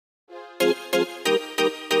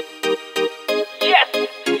Yes,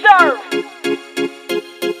 sir.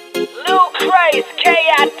 Lil Crazed,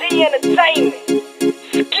 KID Entertainment.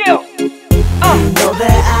 Skill. You know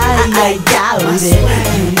that I doubt it.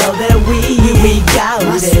 You know that we got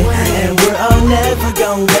it, and we're all never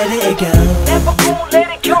gon' let it go. Never gon' let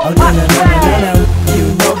it go. Oh no no no no no. You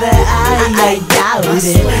know that I doubt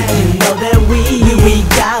it. You know that we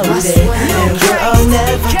got it, and we're all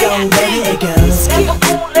never gon' let it go. Never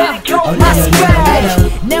gon' let it go. Oh no no no no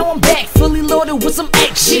no. Now I'm back, fully loaded with some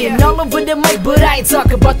action. All over the mic, but I ain't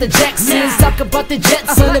talk about the Jacksons. Talk about the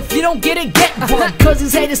Jetsons. If you don't get it, get one. Cause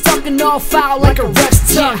these haters talking all foul like a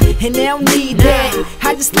ref's tongue. And they don't need that.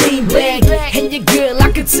 I just lean back. And your girl,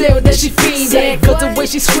 I can tell that she fiending. Cause the way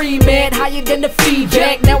she screaming, higher than the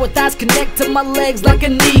feedback. Now her thighs connect to my legs like a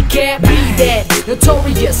kneecap. Be that,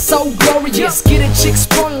 notorious, so glorious. Get a chick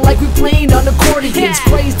sprung like we playing on accordions.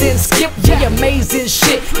 Crazed and skip, yeah, amazing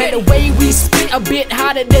shit. And the way we spit, a bit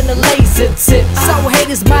hotter than a laser tip. So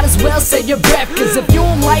haters might as well say your breath. Cause if you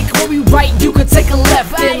don't like what we write, you can take a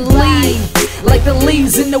left and leave like the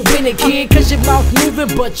leaves in the winter, kid. Cause your mouth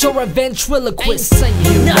moving, but you're a ventriloquist.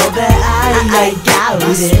 You know that I got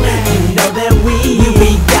it. You know that we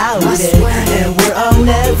got it, and we're all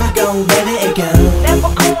never gon' let it go.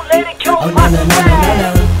 Never gon' let it go. Oh no no no no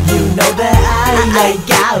no. You know that I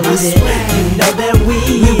got it. You know that we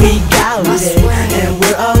got it, and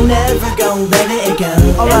we're all never gon' let it go.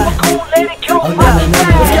 Never gon' let it go. Oh no no no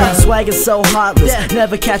no. My swag is so heartless,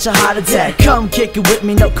 never catch a heart attack. Come kick it with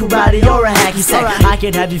me, no karate or a hacky sack. I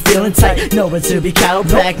can have you feeling tight, nowhere to be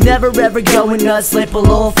chiropract. Never ever going nuts, slip a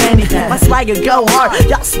little fanny pack. My swagger go hard,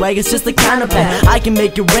 y'all swagger's just a kind of pack. I can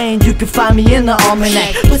make it rain, you can find me in the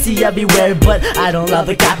almanac. Pussy everywhere, but I don't love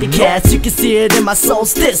the copycats. You can see it in my soul,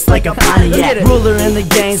 stis like a Pontiac. Ruler in the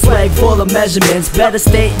game, swag full of measurements. Better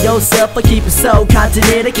state yourself or keep it so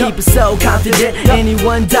confident. I keep it so confident.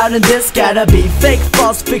 Anyone doubting this gotta be fake,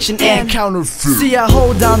 false, fiction, and counterfeit. See, I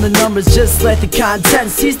hold down the numbers just like the content.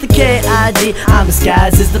 Seize the KID, I'm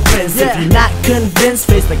disguised as the prince. If you're not convinced,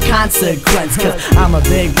 face the consequence. Cause I'm a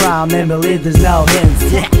big brown man, believe there's no hints.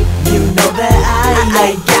 Yeah. You know that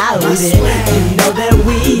I got it. You know that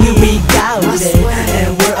we got it,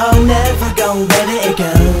 and we're all never gon' let it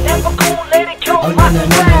go. Never gon' let it go. Oh no no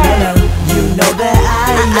no no no. You know that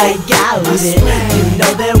I got it. You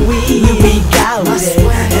know that we got it,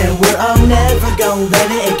 and we're all never gon'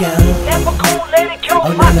 let it go. Never gon' let it go.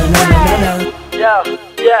 Oh no no no no no. Yo,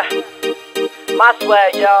 yeah. My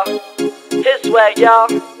swag, y'all. His swag, y'all.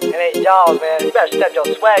 It ain't y'all, man. You better step your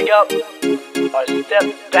swag up or step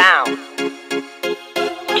down.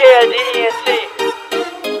 KID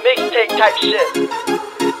mixtape type shit.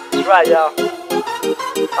 That's right, y'all.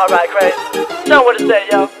 Alright, Crazed. Tell me what to say,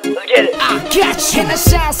 yo. Let's get it. I got you. And I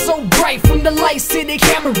shine so bright from the lights to the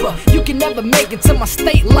camera. You can never make it to my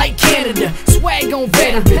state like Canada. Swag on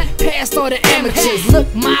veteran, past all the amateurs.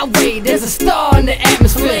 Look my way, there's a star in the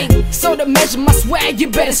atmosphere. So to measure my swag, you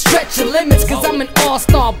better stretch your limits. Cause I'm an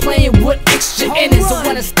all-star playing with extra in it. So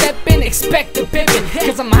when I step in, expect a pivot.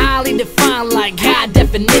 Cause I'm highly defined like high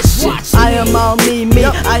definition. I am all me,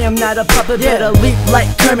 I am not a puppet. Better leap like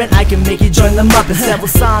Kermit, I can make you join the Muppets. Several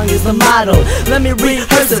song is the motto, let me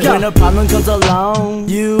rehearse it. When a problem comes along,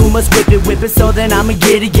 you must whip it, so then I'ma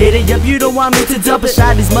get it. Yep, you don't want me to dump it.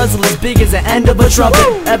 Shot these muzzle as big as the end of a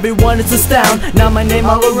trumpet. Everyone is astounded, now my name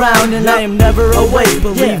all around. And I am never awake,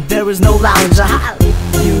 believe there is no lounge.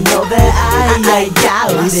 You know that I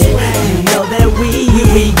got it. You know that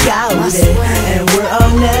we got it, and we're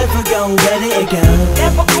all never gon' let it go.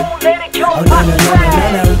 Never gon' let it go. Oh no no no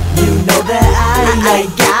no no. You know that I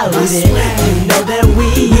got it.